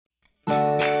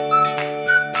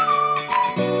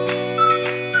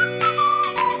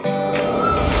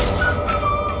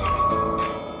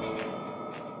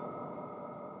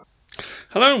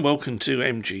Hello and welcome to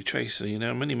MGTracey.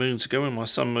 Now, many moons ago when my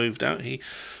son moved out, he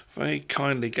very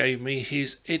kindly gave me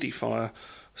his Edifier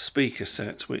speaker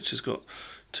set, which has got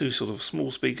two sort of small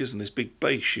speakers and this big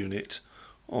bass unit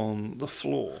on the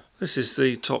floor. This is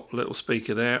the top little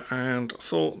speaker there, and I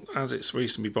thought, as it's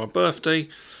recently my birthday,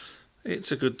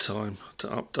 it's a good time to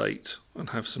update and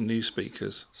have some new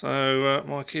speakers. So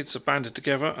my kids have banded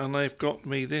together and they've got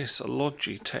me this, a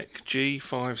Logitech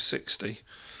G560.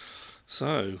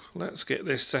 So let's get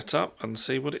this set up and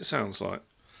see what it sounds like.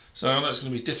 So I know it's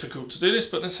going to be difficult to do this,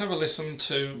 but let's have a listen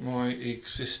to my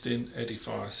existing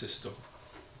Edifier system.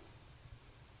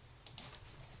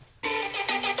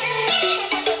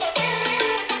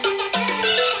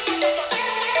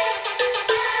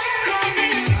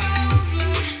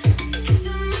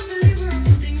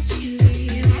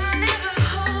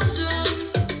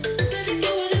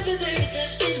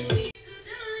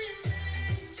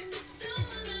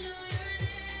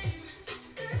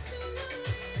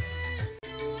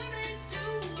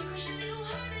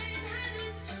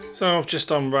 So I've just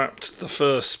unwrapped the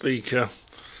first speaker,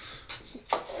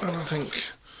 and I think,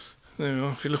 you know,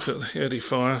 if you look at the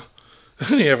Edifier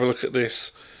and you have a look at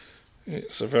this,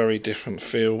 it's a very different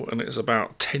feel, and it's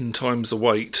about 10 times the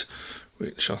weight,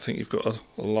 which I think you've got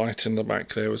a light in the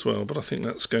back there as well, but I think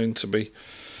that's going to be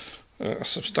a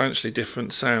substantially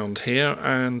different sound here.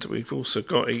 And we've also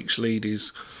got each lead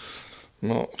is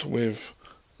marked with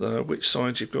which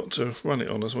side you've got to run it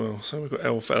on as well. So we've got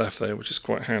L for F there, which is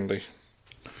quite handy.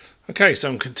 Okay, so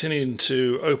I'm continuing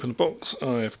to open the box.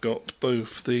 I've got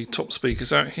both the top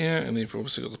speakers out here, and you've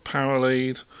obviously got the power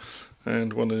lead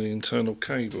and one of the internal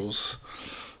cables.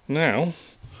 Now,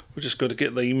 we've just got to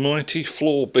get the mighty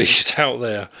floor beast out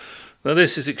there. Now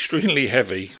this is extremely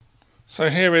heavy. So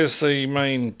here is the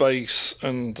main bass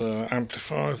and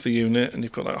amplifier of the unit, and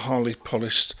you've got that highly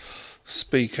polished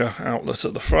speaker outlet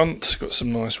at the front. You've got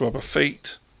some nice rubber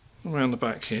feet. Around the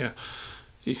back here,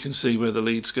 you can see where the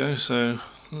leads go, so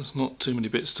there's not too many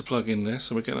bits to plug in there,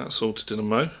 so we'll get that sorted in a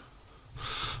mo.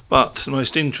 But the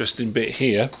most interesting bit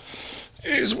here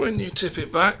is when you tip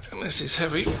it back, and this is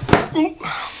heavy. Ooh,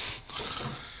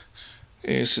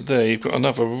 is there you've got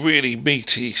another really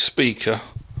meaty speaker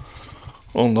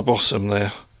on the bottom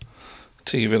there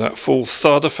to give you that full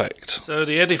thud effect. So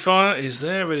the Edifier is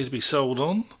there, ready to be sold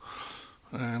on,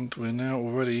 and we're now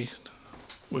already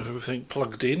with everything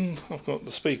plugged in. I've got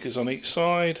the speakers on each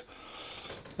side.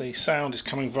 The sound is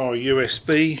coming via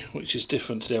USB, which is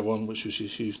different to the other one, which was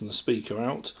just using the speaker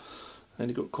out. And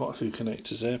you've got quite a few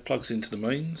connectors there, plugs into the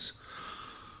mains.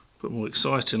 But more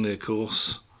excitingly, of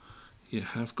course, you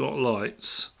have got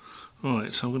lights.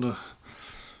 Right, so I'm going to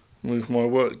move my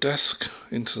work desk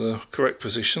into the correct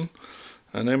position,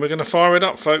 and then we're going to fire it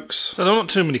up, folks. So there are not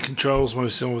too many controls.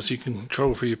 Most obviously you can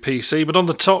control for your PC, but on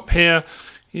the top here,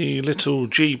 your little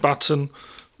G button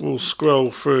will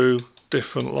scroll through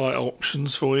different light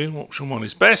options for you. Option 1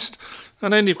 is best,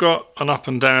 and then you've got an up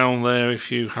and down there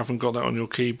if you haven't got that on your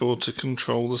keyboard to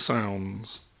control the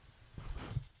sounds.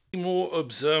 More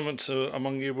observant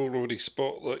among you will already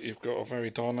spot that you've got a very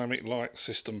dynamic light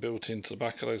system built into the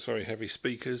back of those very heavy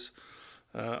speakers.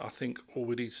 I think all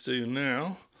we need to do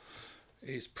now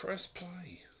is press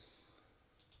play.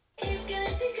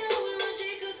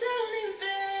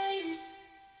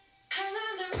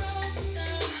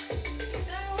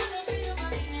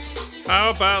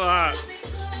 How about that?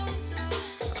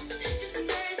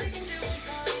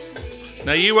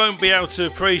 Now you won't be able to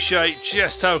appreciate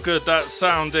just how good that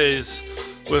sound is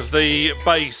with the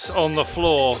bass on the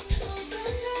floor,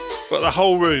 but the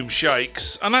whole room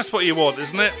shakes, and that's what you want,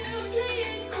 isn't it?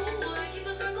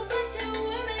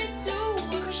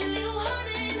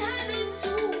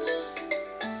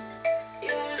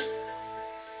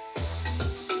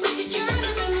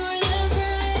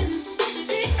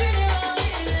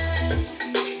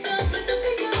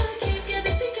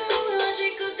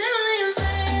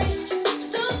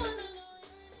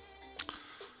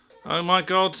 Oh my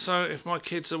god, so if my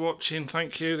kids are watching,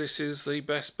 thank you. This is the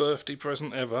best birthday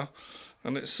present ever,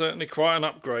 and it's certainly quite an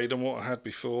upgrade on what I had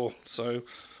before. So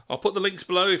I'll put the links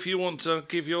below if you want to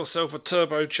give yourself a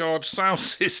turbocharged sound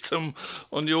system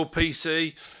on your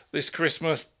PC this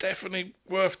Christmas. Definitely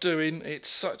worth doing. It's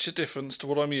such a difference to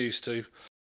what I'm used to.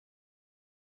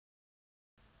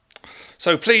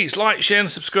 So please like, share and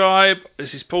subscribe.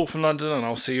 This is Paul from London, and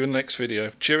I'll see you in the next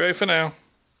video. Cheerio for now.